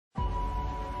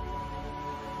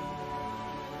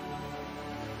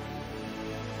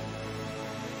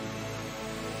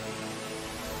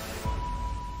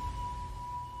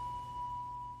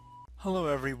Hello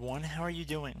everyone, how are you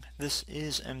doing? This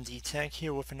is MD Tech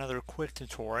here with another quick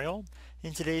tutorial.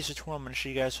 In today's tutorial I'm going to show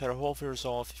you guys how to hopefully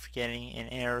resolve if you're getting an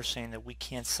error saying that we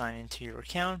can't sign into your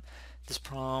account. This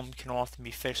problem can often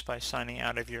be fixed by signing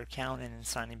out of your account and then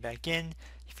signing back in.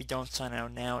 If you don't sign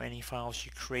out now, any files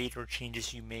you create or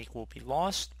changes you make will be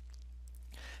lost.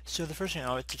 So the first thing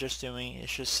I would suggest doing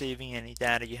is just saving any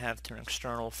data you have to an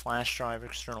external flash drive or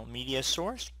external media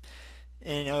source.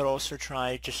 And I would also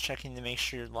try just checking to make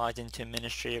sure you're logged into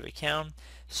administrative account.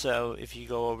 So if you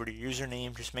go over to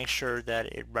username, just make sure that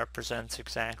it represents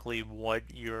exactly what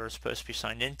you're supposed to be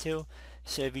signed into.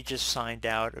 So if you just signed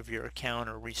out of your account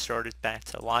or restarted back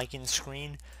to the login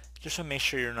screen, just to make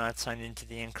sure you're not signed into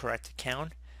the incorrect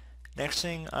account. Next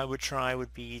thing I would try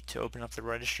would be to open up the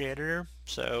Registry Editor.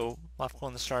 So left click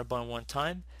on the start button one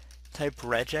time, type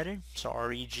regedit, so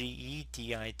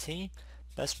R-E-G-E-D-I-T.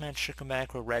 Best match should come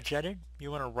back with regedit.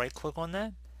 You want to right click on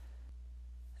that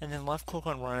and then left click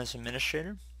on run as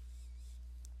administrator.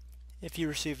 If you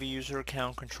receive a user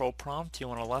account control prompt, you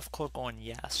want to left click on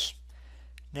yes.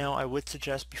 Now I would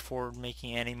suggest before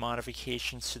making any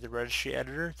modifications to the registry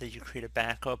editor that you create a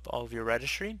backup of your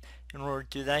registry. In order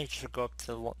to do that, you just go up to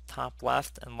the top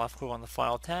left and left click on the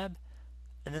file tab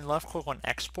and then left click on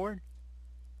export.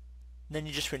 Then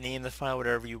you just rename the file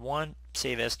whatever you want,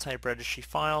 save as type registry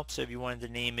file. So if you wanted to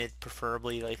name it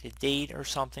preferably like a date or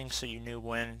something so you knew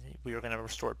when we were going to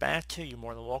restore it back to, you're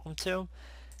more than welcome to.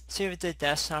 Save it to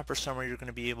desktop or somewhere you're going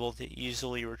to be able to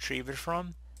easily retrieve it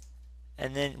from.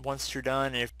 And then once you're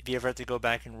done, if you ever have to go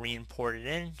back and re-import it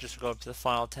in, just go up to the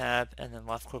file tab and then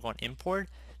left click on import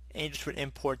and you just would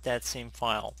import that same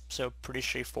file. So pretty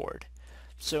straightforward.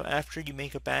 So after you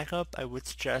make a backup, I would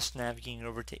suggest navigating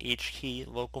over to HKey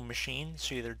local machine.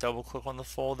 So either double click on the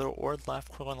folder or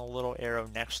left click on the little arrow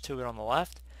next to it on the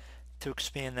left to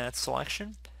expand that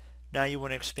selection. Now you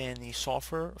want to expand the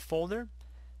software folder.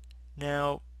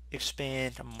 Now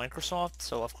expand Microsoft,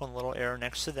 so left click on the little arrow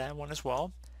next to that one as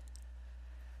well.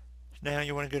 Now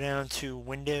you want to go down to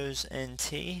Windows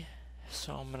NT.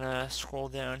 So I'm going to scroll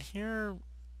down here,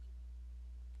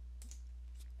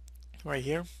 right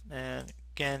here, and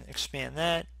again expand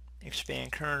that,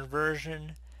 expand current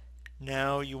version.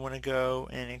 Now you want to go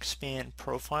and expand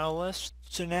profile list.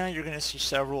 So now you're going to see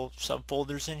several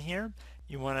subfolders in here.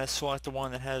 You want to select the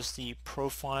one that has the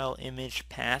profile image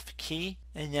path key,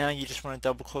 and now you just want to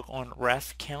double click on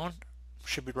ref count,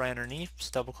 should be right underneath,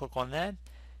 just double click on that.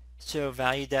 So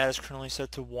value data is currently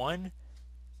set to 1.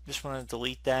 Just want to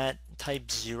delete that,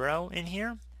 type 0 in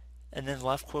here, and then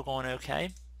left click on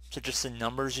OK. So just the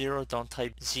number 0, don't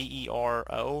type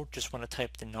Z-E-R-O, just want to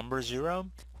type the number 0.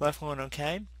 Left click on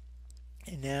OK.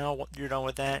 And now you're done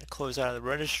with that, close out of the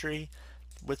registry.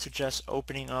 Would suggest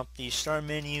opening up the start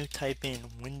menu, type in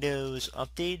Windows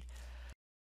Update.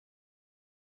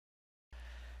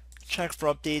 Check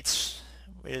for updates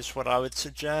is what I would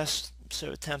suggest.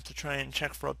 So attempt to try and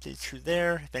check for updates through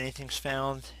there. If anything's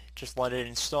found, just let it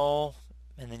install,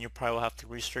 and then you probably will have to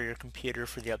restart your computer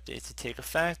for the updates to take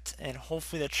effect, and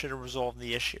hopefully that should have resolved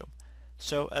the issue.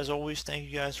 So as always, thank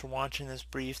you guys for watching this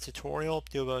brief tutorial.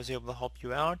 I hope I was able to help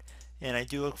you out, and I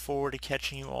do look forward to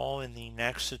catching you all in the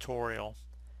next tutorial.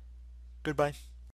 Goodbye.